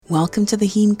Welcome to the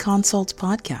Heme Consults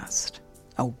Podcast,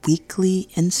 a weekly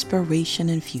inspiration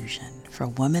infusion for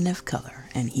women of color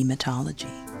and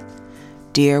hematology.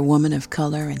 Dear woman of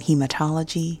color and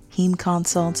hematology, Heme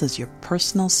Consults is your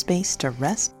personal space to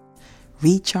rest,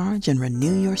 recharge, and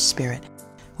renew your spirit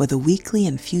with a weekly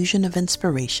infusion of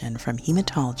inspiration from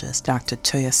hematologist Dr.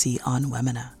 Toyosi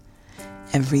Onwemina.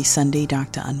 Every Sunday,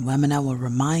 Dr. Onwemina will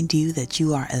remind you that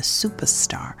you are a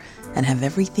superstar and have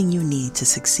everything you need to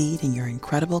succeed in your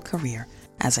incredible career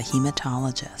as a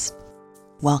hematologist.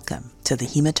 Welcome to the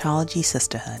Hematology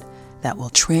Sisterhood that will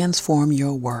transform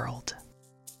your world.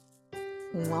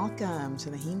 Welcome to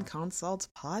the Heme Consults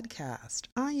Podcast.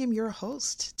 I am your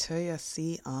host,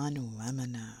 Toyosi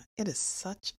Onwemina. It is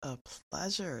such a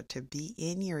pleasure to be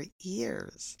in your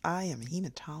ears. I am a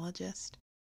hematologist,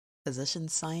 physician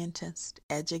scientist,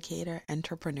 educator,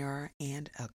 entrepreneur, and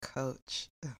a coach.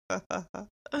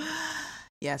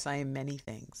 Yes, I am many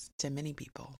things to many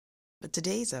people. But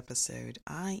today's episode,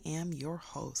 I am your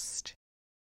host,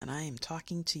 and I am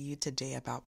talking to you today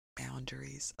about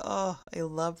boundaries. Oh, I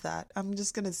love that. I'm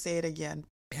just going to say it again.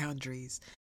 Boundaries.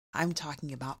 I'm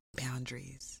talking about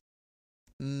boundaries.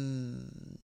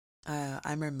 I'm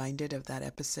reminded of that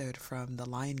episode from The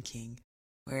Lion King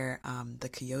where the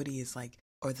coyote is like,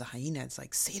 or the hyena is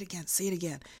like, say it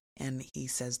again. And he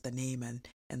says the name and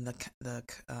the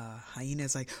hyena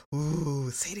is like, ooh,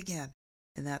 say it again.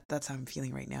 And that's how I'm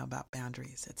feeling right now about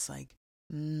boundaries. It's like,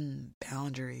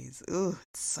 boundaries. Ooh,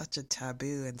 it's such a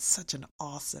taboo and such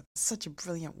a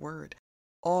brilliant word,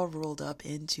 all rolled up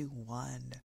into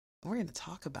one. We're going to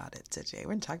talk about it today.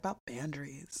 We're going to talk about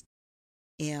boundaries.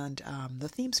 And the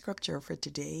theme scripture for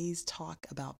today's talk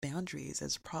about boundaries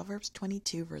is Proverbs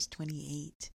 22, verse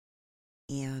 28.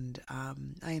 And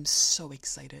I am so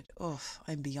excited. Oh,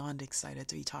 I'm beyond excited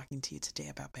to be talking to you today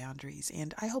about boundaries.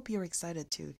 And I hope you're excited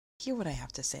to hear what I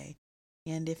have to say.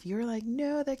 And if you're like,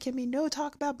 no, there can be no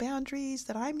talk about boundaries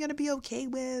that I'm going to be okay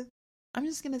with, I'm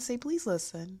just going to say, please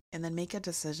listen and then make a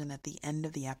decision at the end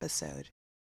of the episode,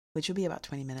 which will be about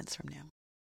 20 minutes from now.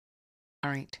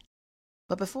 All right.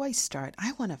 But before I start,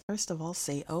 I want to first of all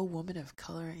say, oh, woman of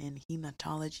color in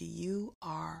hematology, you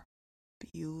are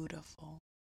beautiful.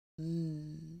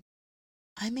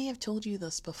 I may have told you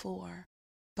this before,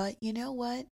 but you know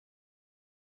what?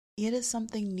 It is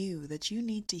something new that you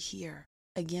need to hear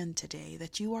again today,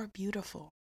 that you are beautiful.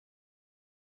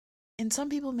 And some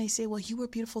people may say, well, you were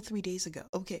beautiful 3 days ago.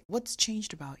 Okay, what's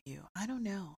changed about you? I don't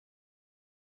know,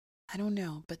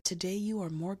 but today you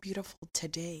are more beautiful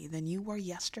today than you were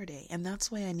yesterday. And that's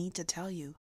why I need to tell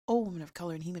you, oh, woman of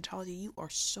color in hematology, you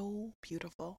are so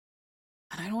beautiful.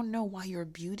 And I don't know why your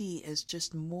beauty is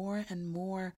just more and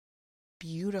more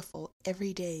beautiful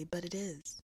every day, but it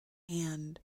is.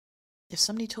 And if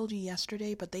somebody told you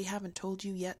yesterday, but they haven't told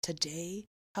you yet today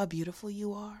how beautiful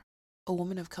you are, a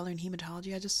woman of color in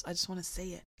hematology, I just want to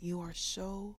say it. You are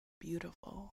so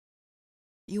beautiful.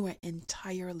 You are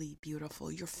entirely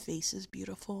beautiful. Your face is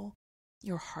beautiful.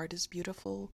 Your heart is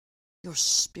beautiful. Your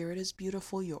spirit is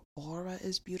beautiful. Your aura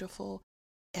is beautiful.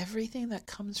 Everything that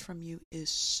comes from you is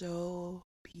so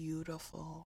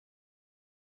beautiful.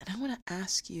 And I want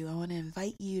to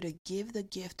invite you to give the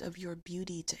gift of your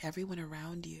beauty to everyone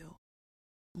around you.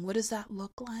 What does that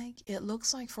look like? It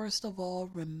looks like, first of all,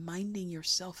 reminding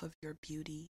yourself of your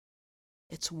beauty.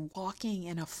 It's walking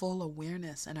in a full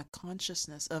awareness and a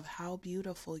consciousness of how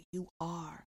beautiful you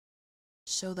are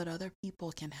so that other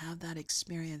people can have that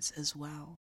experience as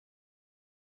well.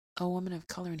 A woman of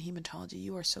color in hematology,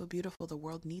 you are so beautiful. The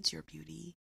world needs your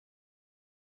beauty.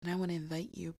 And I want to invite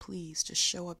you, please, to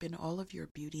show up in all of your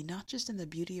beauty, not just in the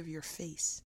beauty of your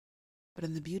face, but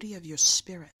in the beauty of your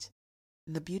spirit,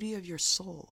 in the beauty of your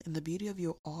soul, in the beauty of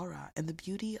your aura, in the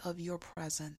beauty of your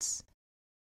presence.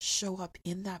 Show up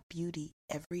in that beauty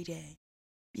every day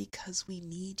because we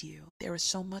need you. There is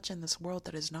so much in this world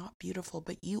that is not beautiful,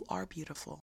 but you are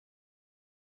beautiful.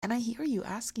 And I hear you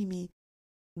asking me,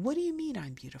 what do you mean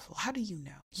I'm beautiful? How do you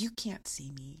know? You can't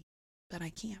see me, but I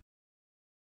can.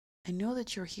 I know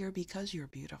that you're here because you're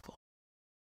beautiful.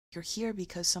 You're here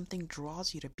because something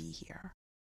draws you to be here.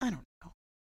 I don't know.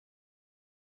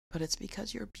 But it's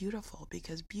because you're beautiful,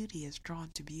 because beauty is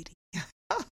drawn to beauty.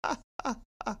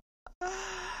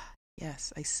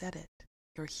 Yes, I said it.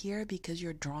 You're here because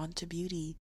you're drawn to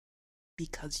beauty,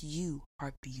 because you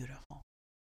are beautiful.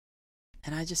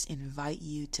 And I just invite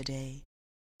you today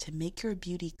to make your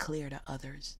beauty clear to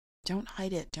others. Don't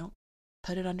hide it. Don't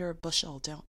put it under a bushel.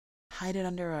 Don't hide it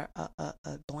under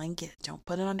a blanket. Don't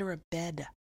put it under a bed.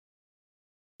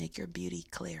 Make your beauty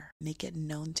clear. Make it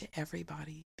known to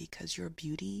everybody, because your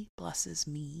beauty blesses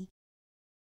me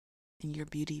and your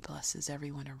beauty blesses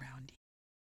everyone around you.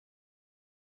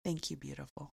 Thank you,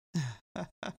 beautiful.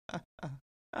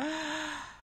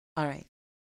 All right.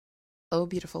 Oh,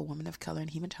 beautiful woman of color in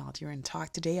hematology, we're going to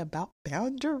talk today about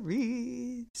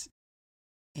boundaries.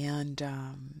 And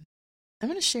I'm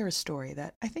going to share a story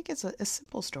that I think is a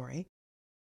simple story.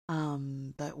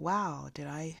 But wow, did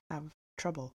I have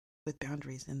trouble with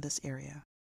boundaries in this area.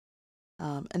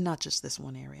 And not just this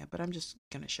one area, but I'm just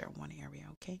going to share one area,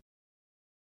 okay?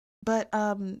 But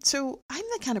so I'm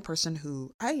the kind of person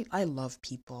who I love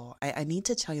people. I need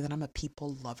to tell you that I'm a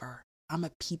people lover. I'm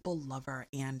a people lover,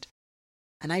 and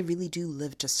I really do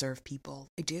live to serve people.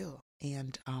 I do.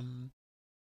 And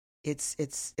it's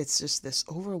just this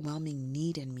overwhelming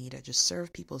need in me to just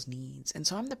serve people's needs. And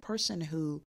so I'm the person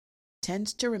who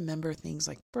tends to remember things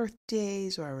like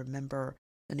birthdays, or I remember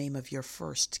the name of your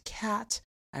first cat.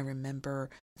 I remember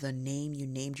the name you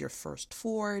named your first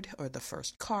Ford, or the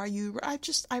first car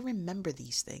I remember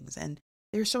these things, and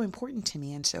they're so important to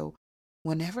me. And so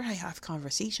whenever I have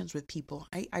conversations with people,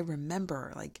 I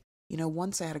remember, like,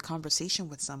 once I had a conversation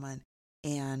with someone,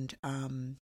 and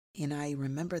I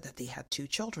remember that they had 2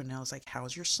 children, and I was like,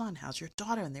 how's your son? How's your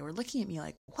daughter? And they were looking at me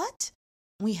like, what?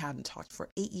 We hadn't talked for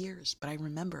 8 years, but I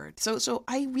remembered. So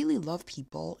I really love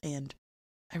people, and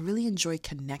I really enjoy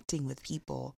connecting with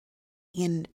people.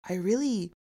 And I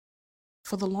really,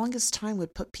 for the longest time,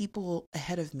 would put people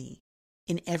ahead of me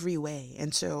in every way.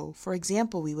 And so, for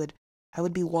example, I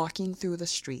would be walking through the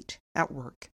street at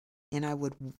work, and I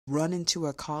would run into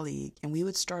a colleague, and we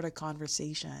would start a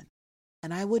conversation.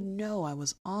 And I would know I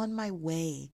was on my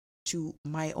way to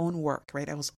my own work, right?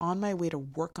 I was on my way to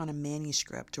work on a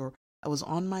manuscript, or I was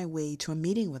on my way to a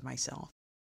meeting with myself.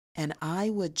 And I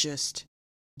would just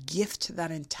gift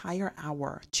that entire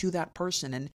hour to that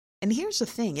person. And here's the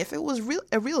thing, if it was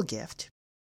a real gift,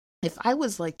 if I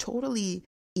was like totally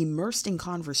immersed in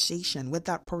conversation with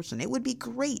that person, it would be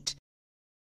great.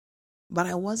 But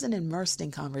I wasn't immersed in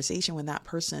conversation with that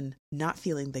person, not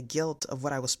feeling the guilt of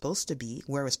what I was supposed to be,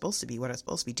 where I was supposed to be, what I was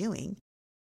supposed to be doing.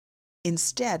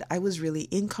 Instead, I was really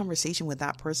in conversation with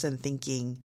that person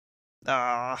thinking,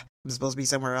 I'm supposed to be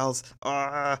somewhere else.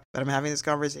 But I'm having this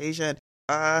conversation.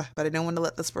 But I don't want to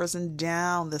let this person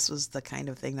down. This was the kind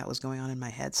of thing that was going on in my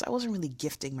head. So I wasn't really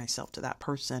gifting myself to that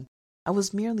person. I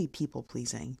was merely people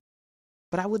pleasing.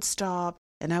 But I would stop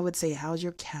and I would say, how's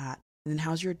your cat? And then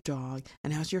how's your dog?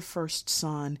 And how's your first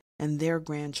son? And their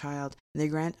grandchild?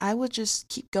 And I would just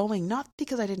keep going, not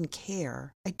because I didn't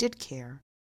care. I did care.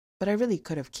 But I really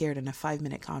could have cared in a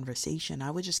 5-minute conversation.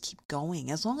 I would just keep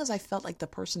going. As long as I felt like the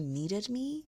person needed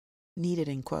me, needed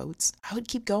in quotes, I would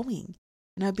keep going.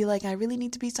 And I'd be like, I really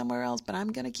need to be somewhere else, but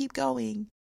I'm going to keep going.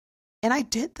 And I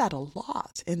did that a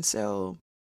lot. And so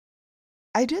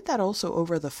I did that also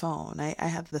over the phone. I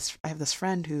have this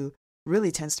friend who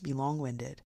really tends to be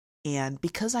long-winded. And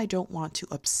because I don't want to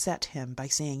upset him by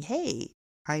saying, hey,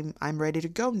 I'm ready to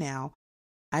go now,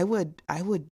 I would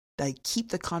like keep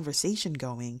the conversation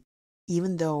going,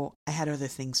 even though I had other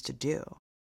things to do.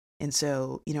 And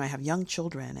so, I have young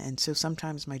children. And so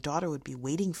sometimes my daughter would be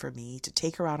waiting for me to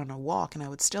take her out on a walk, and I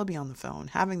would still be on the phone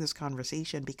having this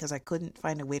conversation because I couldn't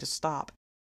find a way to stop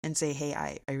and say, hey,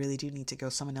 I really do need to go.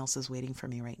 Someone else is waiting for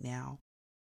me right now.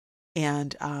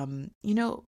 And,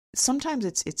 sometimes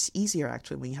it's easier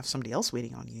actually when you have somebody else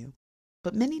waiting on you.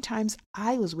 But many times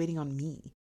I was waiting on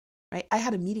me, right? I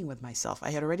had a meeting with myself.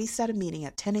 I had already set a meeting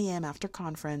at 10 a.m. after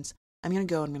conference. I'm going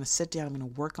to go, I'm going to sit down, I'm going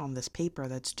to work on this paper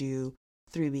that's due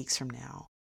 3 weeks from now.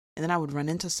 And then I would run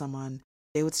into someone.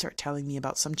 They would start telling me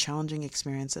about some challenging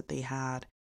experience that they had.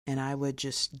 And I would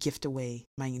just gift away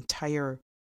my entire,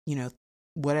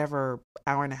 whatever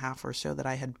hour and a half or so that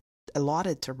I had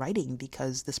allotted to writing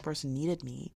because this person needed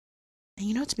me.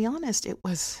 And, to be honest, it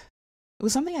was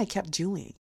something I kept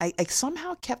doing. I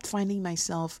somehow kept finding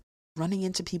myself running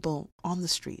into people on the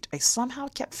street. I somehow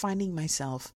kept finding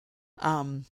myself,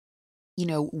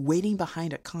 waiting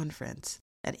behind a conference,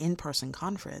 an in-person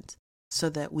conference, so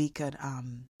that we could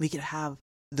have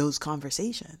those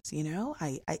conversations.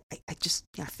 I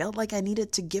felt like I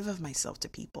needed to give of myself to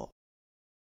people.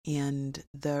 And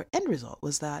the end result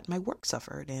was that my work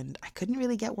suffered and I couldn't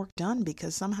really get work done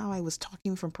because somehow I was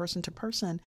talking from person to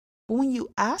person. But when you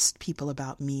asked people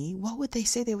about me, what would they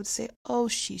say? They would say, oh,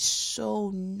 she's so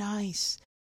nice.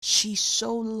 She's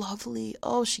so lovely.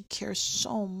 Oh, she cares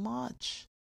so much.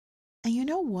 And you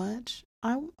know what?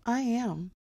 I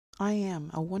am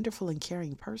a wonderful and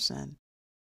caring person.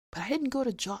 But I didn't go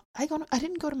to I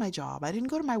didn't go to my job. I didn't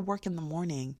go to my work in the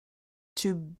morning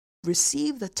to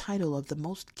receive the title of the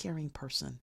most caring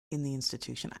person in the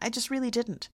institution. I just really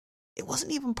didn't. It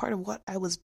wasn't even part of what I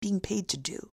was being paid to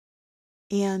do.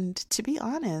 And to be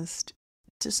honest,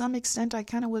 to some extent, I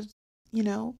kind of was,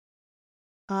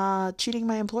 cheating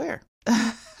my employer.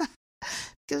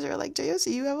 Because they're like,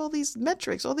 Josie, you have all these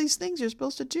metrics, all these things you're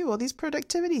supposed to do, all these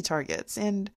productivity targets,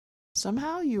 and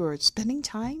somehow you're spending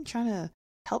time trying to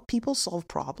help people solve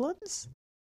problems.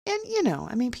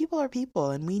 And people are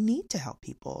people and we need to help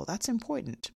people. That's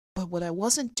important. But what I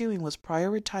wasn't doing was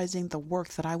prioritizing the work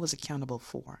that I was accountable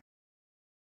for.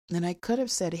 And I could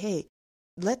have said, hey,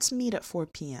 let's meet at 4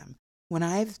 p.m. when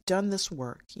I've done this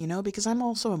work, because I'm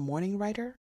also a morning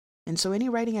writer. And so any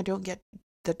writing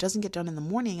that doesn't get done in the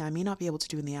morning, I may not be able to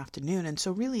do in the afternoon. And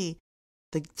so really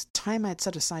the time I had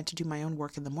set aside to do my own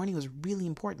work in the morning was really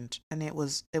important. And it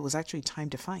was actually time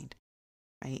defined,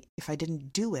 right? If I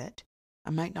didn't do it, I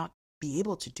might not be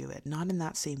able to do it, not in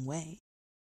that same way.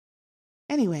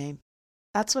 Anyway,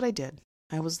 that's what I did.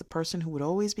 I was the person who would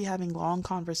always be having long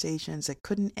conversations that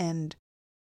couldn't end.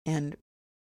 And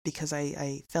because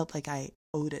I felt like I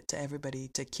owed it to everybody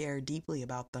to care deeply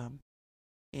about them.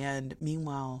 And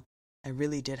meanwhile, I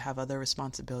really did have other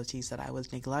responsibilities that I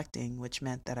was neglecting, which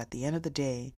meant that at the end of the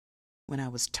day, when I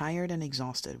was tired and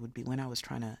exhausted would be when I was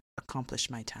trying to accomplish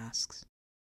my tasks.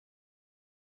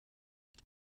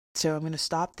 So I'm going to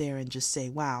stop there and just say,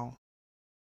 wow,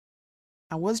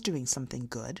 I was doing something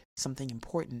good, something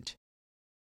important,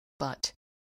 but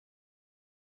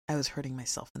I was hurting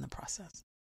myself in the process.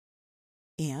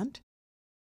 And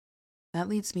that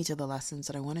leads me to the lessons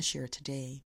that I want to share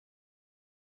today.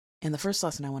 And the first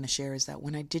lesson I want to share is that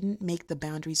when I didn't make the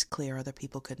boundaries clear, other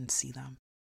people couldn't see them.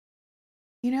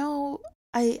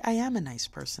 I am a nice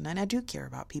person and I do care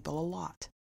about people a lot.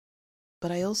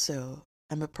 But I also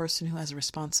am a person who has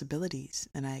responsibilities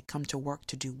and I come to work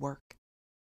to do work.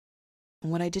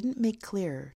 And what I didn't make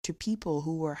clear to people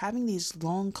who were having these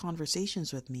long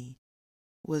conversations with me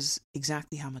was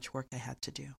exactly how much work I had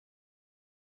to do.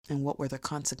 And what were the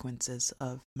consequences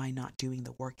of my not doing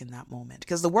the work in that moment?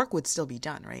 Because the work would still be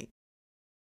done, right?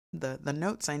 The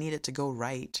notes I needed to go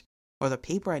write, or the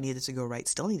paper I needed to go write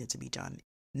still needed to be done.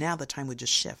 Now the time would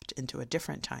just shift into a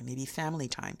different time, maybe family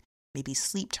time, maybe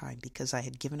sleep time, because I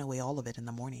had given away all of it in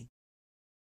the morning.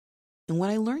 And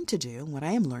what I learned to do, what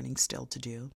I am learning still to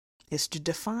do, is to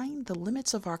define the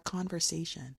limits of our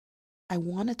conversation. I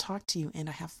want to talk to you and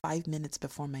I have 5 minutes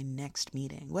before my next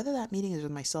meeting. Whether that meeting is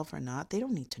with myself or not, they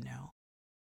don't need to know.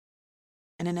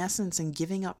 And in essence, in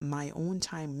giving up my own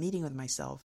time meeting with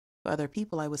myself for other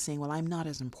people, I was saying, well, I'm not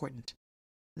as important.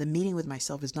 The meeting with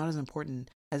myself is not as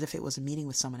important as if it was a meeting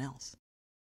with someone else.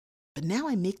 But now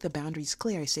I make the boundaries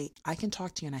clear. I say, I can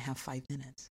talk to you and I have 5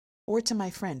 minutes. Or to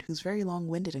my friend who's very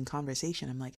long-winded in conversation,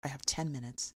 I'm like, I have 10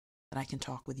 minutes. That I can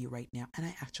talk with you right now. And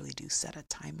I actually do set a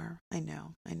timer. I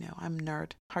know. I'm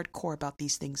hardcore about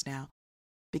these things now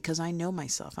because I know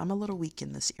myself. I'm a little weak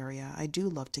in this area. I do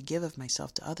love to give of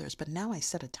myself to others, but now I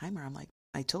set a timer. I'm like,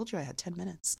 I told you I had 10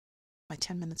 minutes. My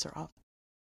 10 minutes are up.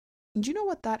 And do you know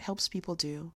what that helps people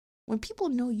do? When people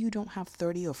know you don't have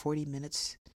 30 or 40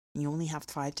 minutes, and you only have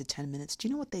 5 to 10 minutes, do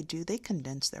you know what they do? They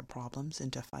condense their problems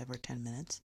into 5 or 10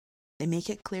 minutes. They make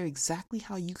it clear exactly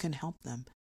how you can help them.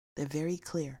 They're very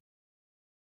clear.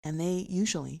 And they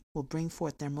usually will bring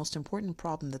forth their most important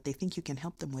problem that they think you can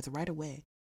help them with right away.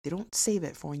 They don't save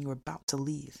it for when you're about to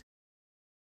leave.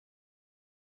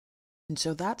 And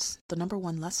so that's the number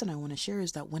one lesson I want to share,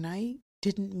 is that when I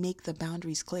didn't make the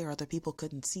boundaries clear, other people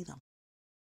couldn't see them.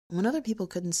 When other people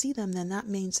couldn't see them, then that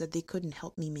means that they couldn't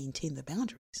help me maintain the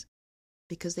boundaries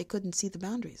because they couldn't see the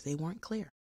boundaries. They weren't clear.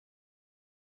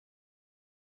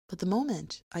 But the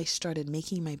moment I started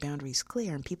making my boundaries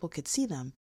clear and people could see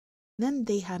them, then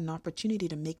they had an opportunity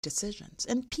to make decisions.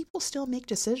 And people still make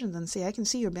decisions and say, I can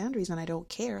see your boundaries and I don't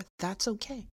care. That's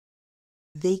okay.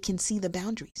 They can see the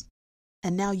boundaries.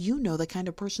 And now you know the kind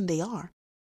of person they are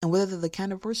and whether they're the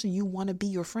kind of person you want to be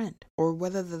your friend or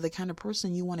whether they're the kind of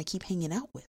person you want to keep hanging out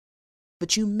with.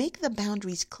 But you make the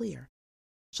boundaries clear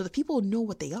so that people know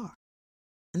what they are.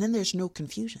 And then there's no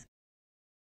confusion.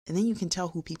 And then you can tell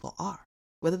who people are,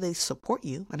 whether they support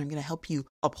you and I'm going to help you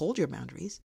uphold your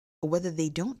boundaries, or whether they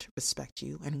don't respect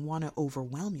you and want to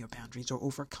overwhelm your boundaries or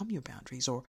overcome your boundaries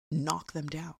or knock them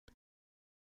down.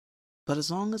 But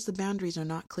as long as the boundaries are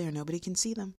not clear, nobody can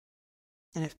see them.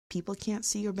 And if people can't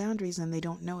see your boundaries, then they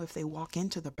don't know if they walk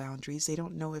into the boundaries. They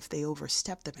don't know if they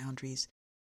overstep the boundaries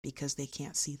because they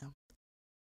can't see them.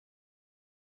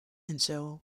 And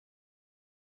so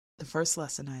the first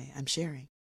lesson I'm sharing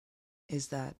is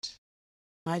that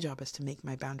my job is to make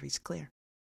my boundaries clear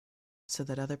so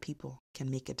that other people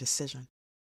can make a decision.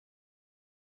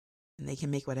 And they can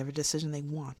make whatever decision they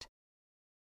want.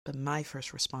 But my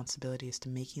first responsibility is to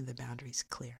making the boundaries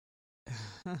clear.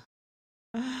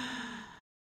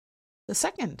 The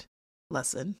second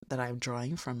lesson that I'm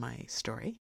drawing from my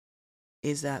story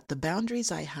is that the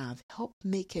boundaries I have help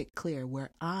make it clear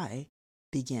where I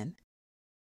begin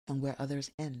and where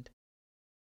others end.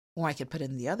 Or I could put it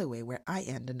in the other way, where I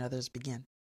end and others begin,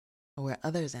 or where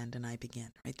others end and I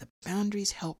begin, right? The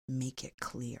boundaries help make it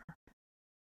clear.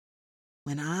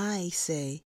 When I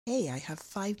say, hey, I have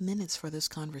 5 minutes for this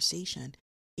conversation,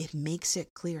 it makes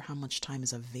it clear how much time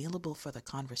is available for the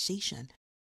conversation.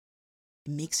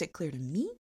 It makes it clear to me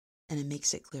and it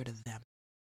makes it clear to them,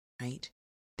 right?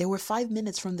 There were 5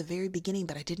 minutes from the very beginning,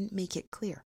 but I didn't make it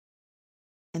clear.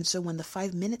 And so when the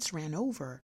 5 minutes ran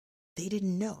over, they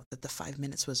didn't know that the 5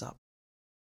 minutes was up.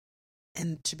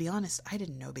 And to be honest, I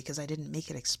didn't know because I didn't make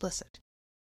it explicit.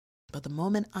 But the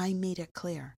moment I made it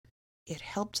clear, it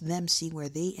helped them see where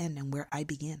they end and where I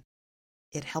begin.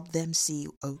 It helped them see,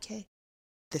 okay,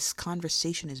 this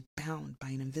conversation is bound by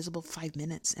an invisible 5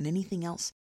 minutes, and anything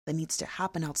else that needs to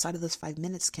happen outside of those 5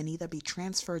 minutes can either be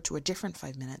transferred to a different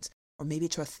 5 minutes or maybe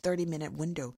to a 30-minute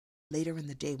window later in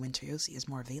the day when Toyosi is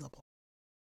more available.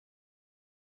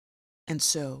 And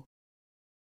so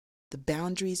the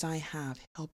boundaries I have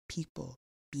help people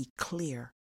be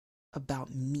clear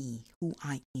about me, who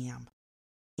I am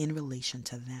in relation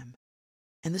to them.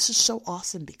 And this is so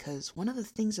awesome because one of the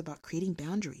things about creating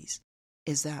boundaries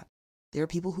is that there are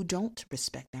people who don't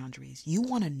respect boundaries. You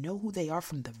want to know who they are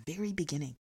from the very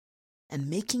beginning. And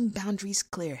making boundaries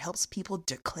clear helps people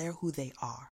declare who they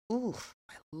are. Ooh,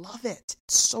 I love it.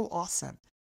 It's so awesome.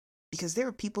 Because there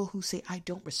are people who say, I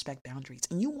don't respect boundaries.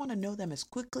 And you want to know them as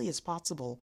quickly as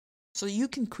possible so you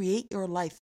can create your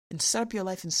life and set up your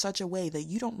life in such a way that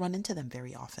you don't run into them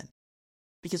very often.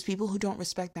 Because people who don't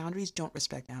respect boundaries don't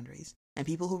respect boundaries. And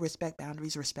people who respect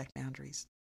boundaries respect boundaries.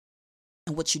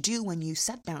 And what you do when you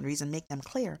set boundaries and make them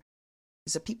clear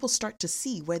is that people start to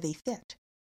see where they fit.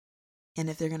 And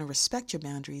if they're going to respect your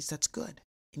boundaries, that's good.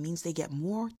 It means they get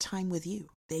more time with you.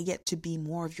 They get to be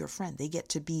more of your friend. They get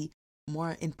to be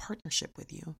more in partnership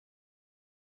with you.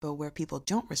 But where people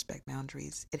don't respect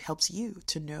boundaries, it helps you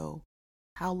to know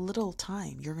how little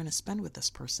time you're going to spend with this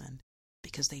person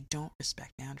because they don't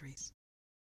respect boundaries.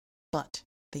 But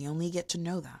they only get to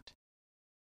know that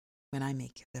when I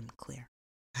make them clear.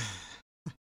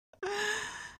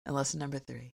 And lesson number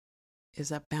 3 is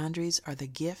that boundaries are the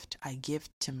gift I give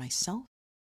to myself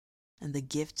and the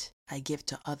gift I give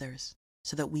to others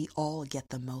so that we all get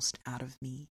the most out of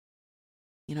me.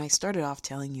 You know, I started off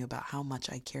telling you about how much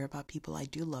I care about people. I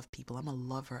do love people. I'm a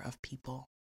lover of people.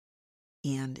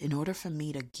 And in order for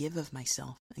me to give of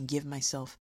myself and give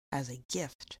myself as a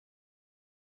gift,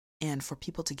 and for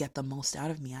people to get the most out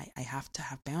of me, I have to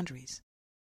have boundaries.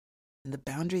 And the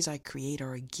boundaries I create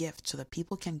are a gift so that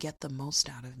people can get the most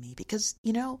out of me. Because,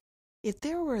 you know, if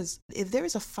there is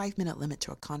a 5-minute limit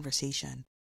to a conversation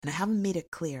and I haven't made it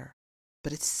clear,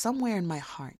 but it's somewhere in my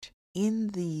heart, in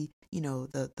the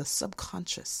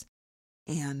subconscious,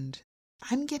 and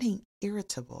I'm getting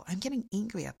irritable, I'm getting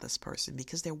angry at this person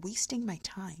because they're wasting my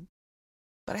time.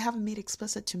 But I haven't made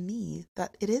explicit to me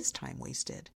that it is time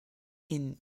wasted.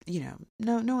 No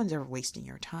one's ever wasting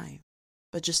your time.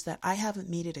 But just that I haven't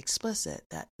made it explicit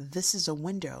that this is a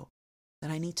window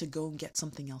that I need to go and get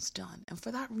something else done. And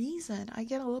for that reason, I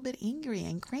get a little bit angry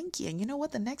and cranky. And you know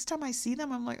what? The next time I see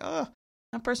them, I'm like, oh,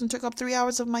 that person took up 3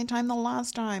 hours of my time the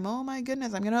last time. Oh my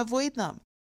goodness, I'm going to avoid them.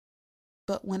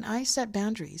 But when I set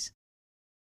boundaries,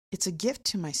 it's a gift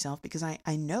to myself because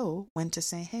I know when to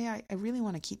say, hey, I really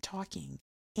want to keep talking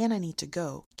and I need to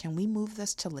go. Can we move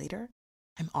this to later?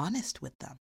 I'm honest with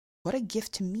them. What a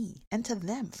gift to me and to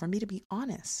them for me to be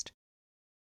honest.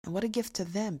 And what a gift to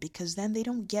them because then they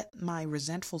don't get my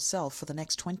resentful self for the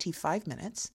next 25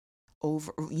 minutes.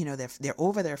 They're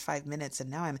over their 5 minutes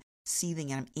and now I'm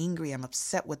seething and I'm angry, I'm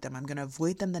upset with them. I'm going to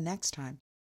avoid them the next time.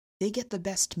 They get the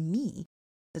best me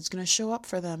that's going to show up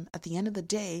for them at the end of the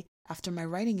day after my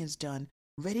writing is done,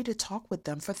 ready to talk with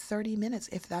them for 30 minutes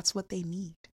if that's what they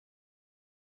need.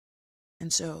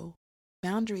 And so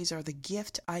boundaries are the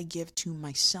gift I give to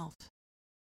myself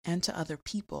and to other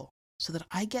people so that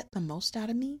I get the most out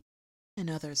of me and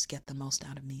others get the most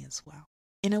out of me as well,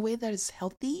 in a way that is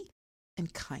healthy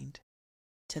and kind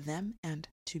to them and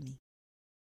to me.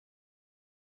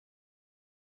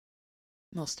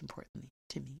 Most importantly,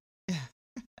 to me.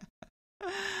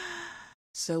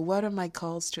 So what are my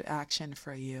calls to action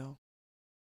for you?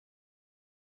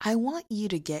 I want you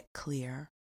to get clear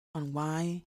on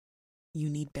why you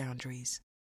need boundaries.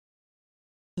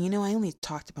 You know, I only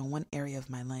talked about one area of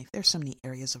my life. There's so many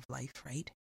areas of life, right?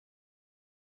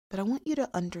 But I want you to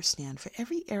understand for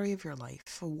every area of your life,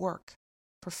 for work,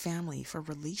 for family, for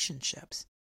relationships,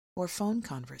 or phone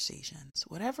conversations,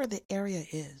 whatever the area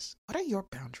is, what are your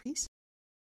boundaries?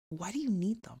 Why do you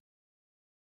need them?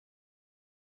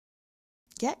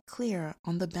 Get clear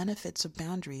on the benefits of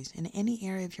boundaries in any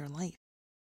area of your life.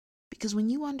 Because when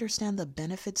you understand the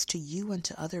benefits to you and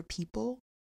to other people,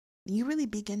 you really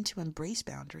begin to embrace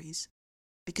boundaries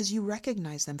because you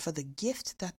recognize them for the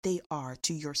gift that they are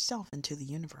to yourself and to the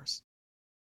universe.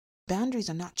 Boundaries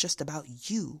are not just about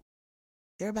you,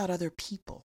 they're about other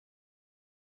people.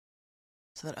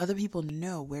 So that other people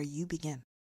know where you begin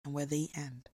and where they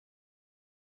end.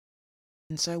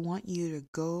 And so I want you to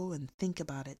go and think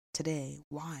about it today.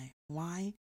 Why?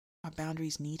 Why are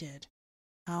boundaries needed?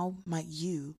 How might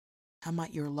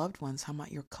your loved ones, how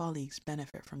might your colleagues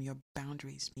benefit from your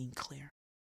boundaries being clear?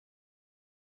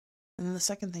 And then the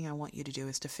second thing I want you to do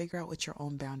is to figure out what your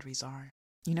own boundaries are.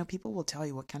 People will tell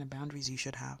you what kind of boundaries you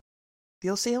should have.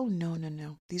 They'll say, oh, no,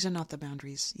 these are not the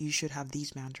boundaries. You should have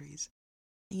these boundaries.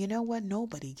 And you know what?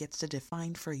 Nobody gets to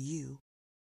define for you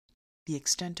the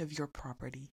extent of your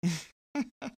property.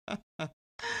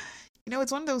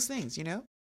 It's one of those things,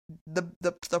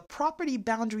 the property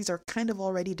boundaries are kind of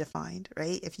already defined,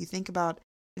 right? If you think about,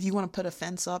 if you want to put a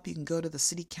fence up, you can go to the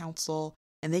city council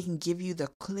and they can give you the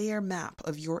clear map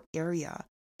of your area,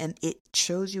 and it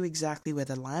shows you exactly where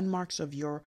the landmarks of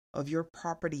your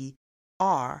property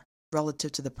are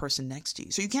relative to the person next to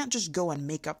you. So you can't just go and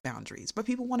make up boundaries, but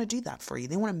people want to do that for you.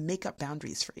 They want to make up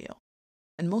boundaries for you.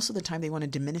 And most of the time they want to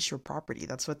diminish your property.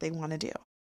 That's what they want to do.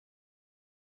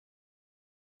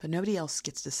 But nobody else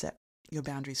gets to set your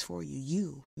boundaries for you.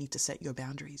 You need to set your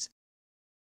boundaries.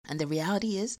 And the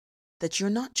reality is that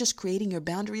you're not just creating your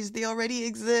boundaries, they already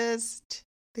exist.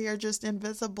 They are just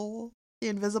invisible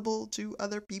to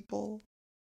other people.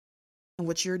 And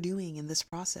what you're doing in this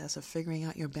process of figuring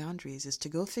out your boundaries is to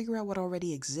go figure out what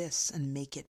already exists and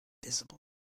make it visible.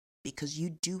 Because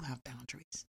you do have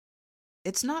boundaries.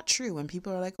 It's not true when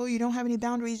people are like, oh, you don't have any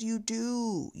boundaries. You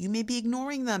do. You may be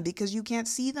ignoring them because you can't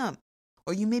see them.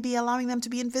 Or you may be allowing them to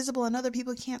be invisible and other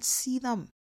people can't see them.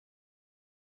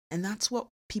 And that's what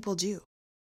people do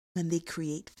when they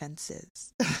create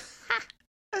fences.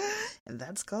 And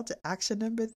that's called to action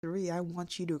number 3. I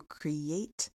want you to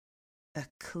create a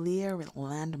clear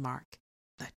landmark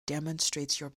that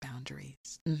demonstrates your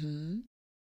boundaries.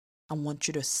 I want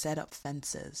you to set up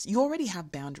fences. You already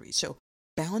have boundaries. So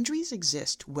boundaries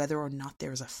exist whether or not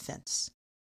there's a fence.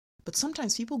 But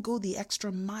sometimes people go the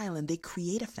extra mile and they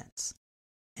create a fence.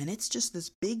 And it's just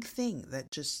this big thing that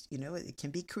just, it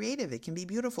can be creative, it can be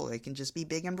beautiful, it can just be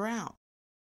big and brown.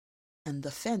 And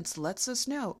the fence lets us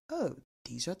know, oh,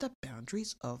 these are the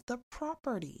boundaries of the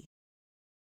property.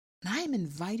 And I am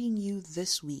inviting you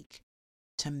this week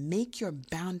to make your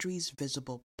boundaries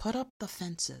visible. Put up the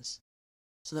fences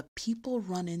so that people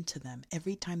run into them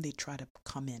every time they try to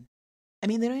come in. I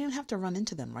mean, they don't even have to run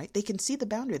into them, right? They can see the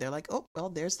boundary. They're like, oh, well,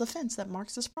 there's the fence that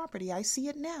marks this property. I see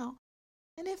it now.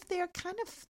 And if they're kind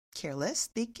of careless,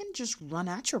 they can just run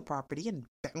at your property and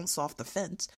bounce off the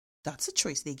fence. That's a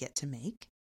choice they get to make.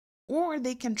 Or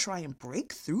they can try and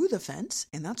break through the fence,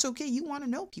 and that's okay. You want to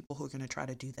know people who are going to try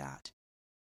to do that.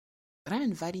 But I'm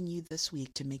inviting you this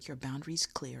week to make your boundaries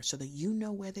clear so that you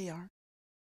know where they are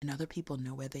and other people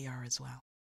know where they are as well.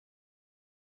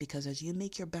 Because as you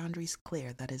make your boundaries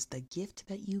clear, that is the gift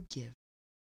that you give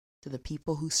to the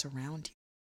people who surround you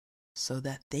so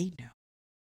that they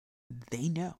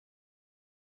know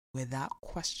without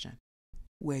question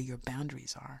where your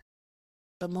boundaries are.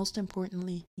 But most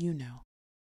importantly, you know,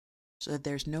 so that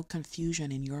there's no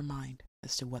confusion in your mind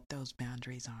as to what those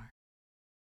boundaries are.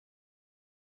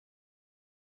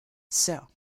 So,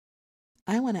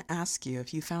 I want to ask you,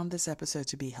 if you found this episode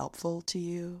to be helpful to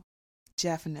you,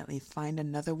 definitely find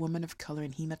another woman of color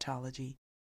in hematology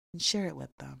and share it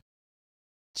with them.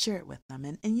 Share it with them.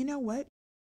 And you know what?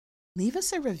 Leave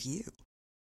us a review.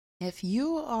 If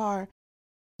you are,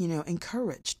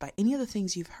 encouraged by any of the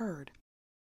things you've heard,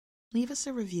 leave us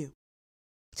a review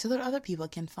so that other people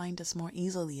can find us more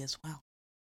easily as well.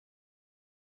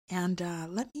 And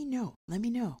let me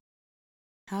know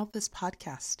how this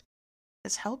podcast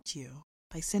has helped you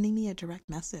by sending me a direct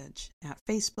message at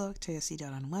Facebook,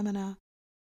 teosi.unwemina,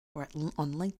 or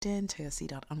on LinkedIn,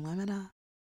 teosi.unwemina.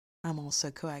 I'm also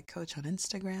Co-Ed Coach on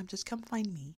Instagram. Just come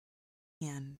find me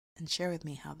and share with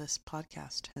me how this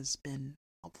podcast has been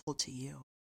helpful to you.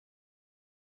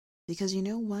 Because you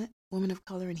know what, women of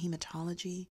color in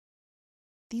hematology,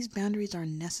 these boundaries are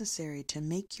necessary to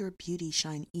make your beauty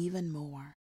shine even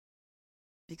more.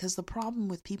 Because the problem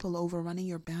with people overrunning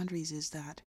your boundaries is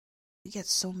that you get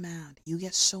so mad, you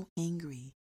get so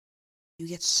angry,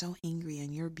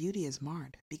 and your beauty is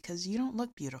marred because you don't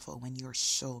look beautiful when you're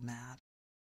so mad,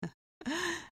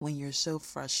 when you're so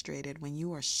frustrated, when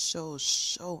you are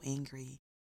so angry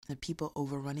at people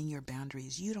overrunning your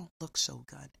boundaries. You don't look so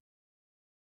good.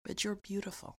 but you're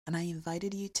beautiful. And I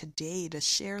invited you today to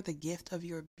share the gift of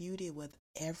your beauty with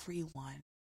everyone.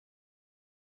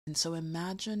 And so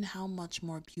imagine how much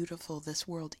more beautiful this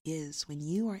world is when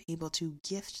you are able to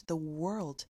gift the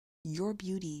world your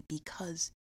beauty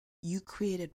because you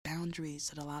created boundaries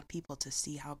that allowed people to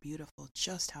see how beautiful,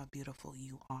 just how beautiful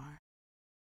you are.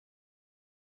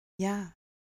 Yeah,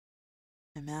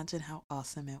 imagine how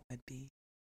awesome it would be.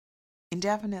 And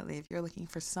definitely, if you're looking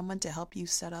for someone to help you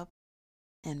set up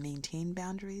and maintain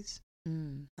boundaries,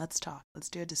 let's talk. Let's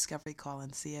do a discovery call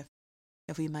and see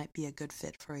if we might be a good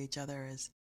fit for each other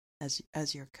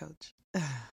as your coach.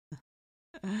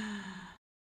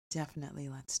 Definitely,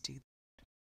 let's do that.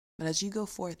 But as you go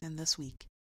forth in this week,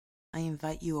 I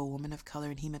invite you, a woman of color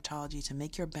in hematology, to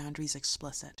make your boundaries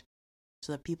explicit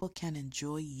so that people can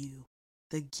enjoy you,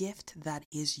 the gift that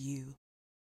is you.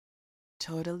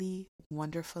 Totally,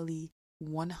 wonderfully,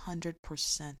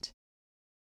 100%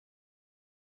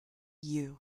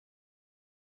 you.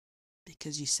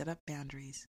 Because you set up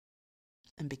boundaries.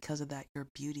 And because of that, your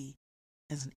beauty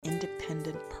as an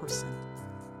independent person,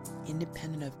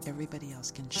 independent of everybody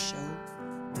else, can show,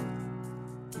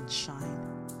 can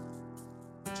shine,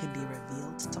 can be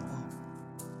revealed to all.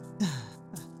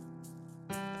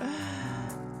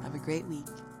 Have a great week,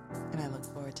 and I look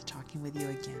forward to talking with you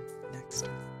again next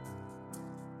week.